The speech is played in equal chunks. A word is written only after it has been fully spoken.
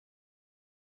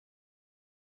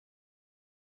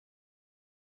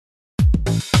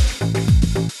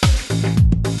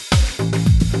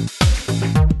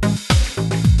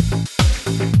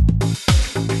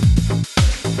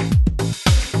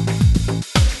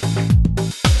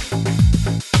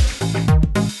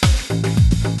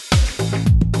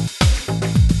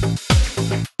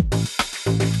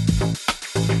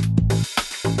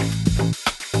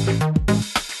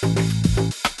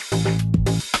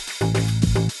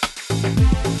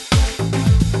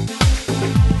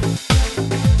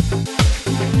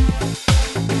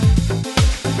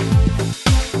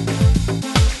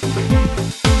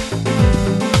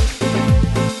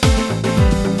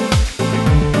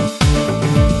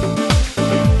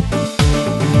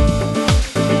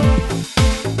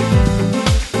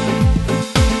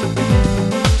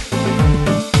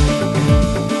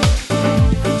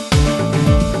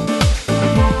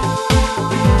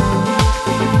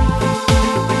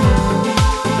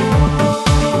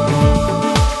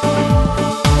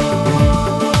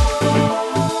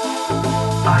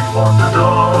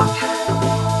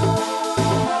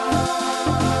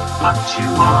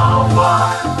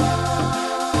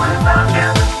When I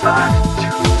get back to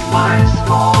my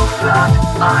small flat,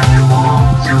 I want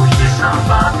to hear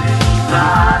somebody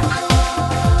laugh.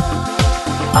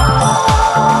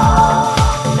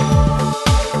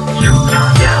 You can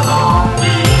get on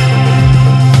me.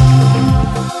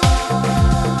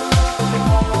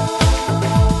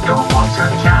 Don't want a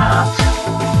cat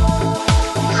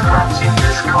scratching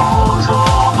his claws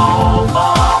all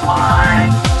over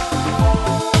mine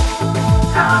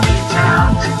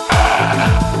habitat,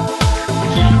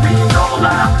 keeping all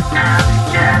up and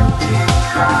getting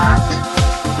fat.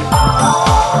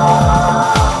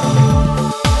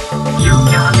 You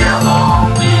can get on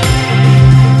me,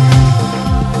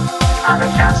 and the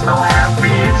cat's so happy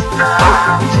with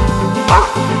that.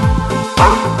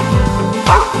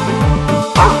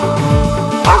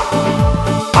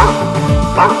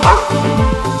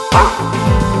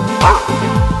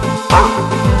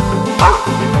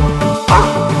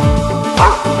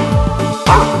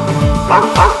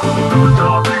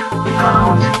 Bulldog,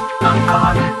 hound,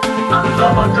 and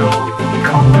labrador,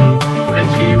 Collie,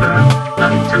 beagle,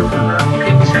 and Doberman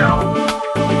pintail,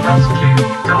 Husky,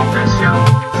 Dalmatian,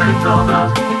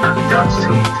 and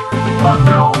Dachshund,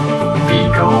 Mongrel,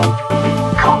 beagle,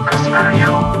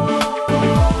 spaniel.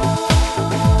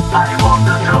 I want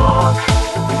a dog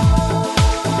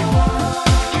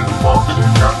to walk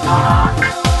in the park.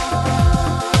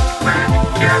 When it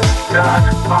gets dark,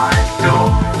 my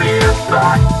dog will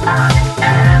bark at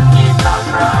any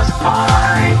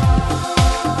passers-by.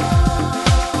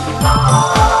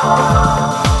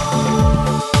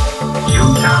 You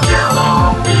can get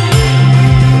on me.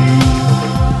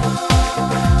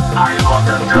 I want a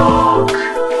dog.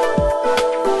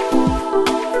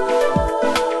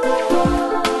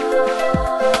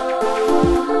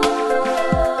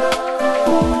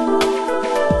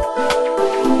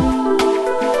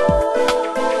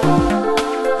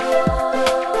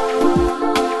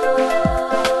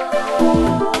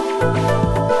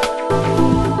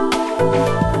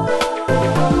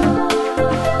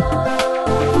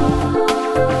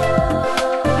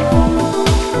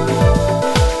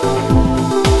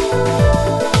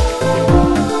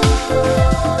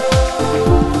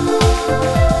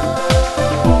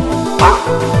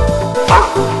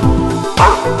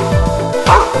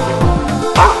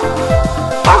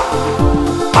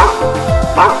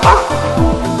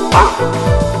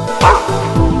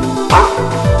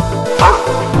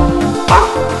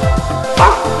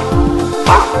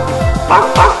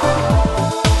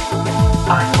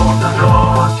 I want a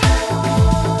dog,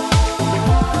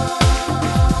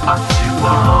 a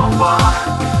Chihuahua.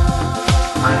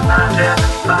 When I get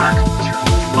back to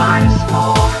my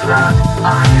small flat, I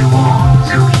want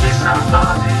to hear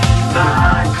somebody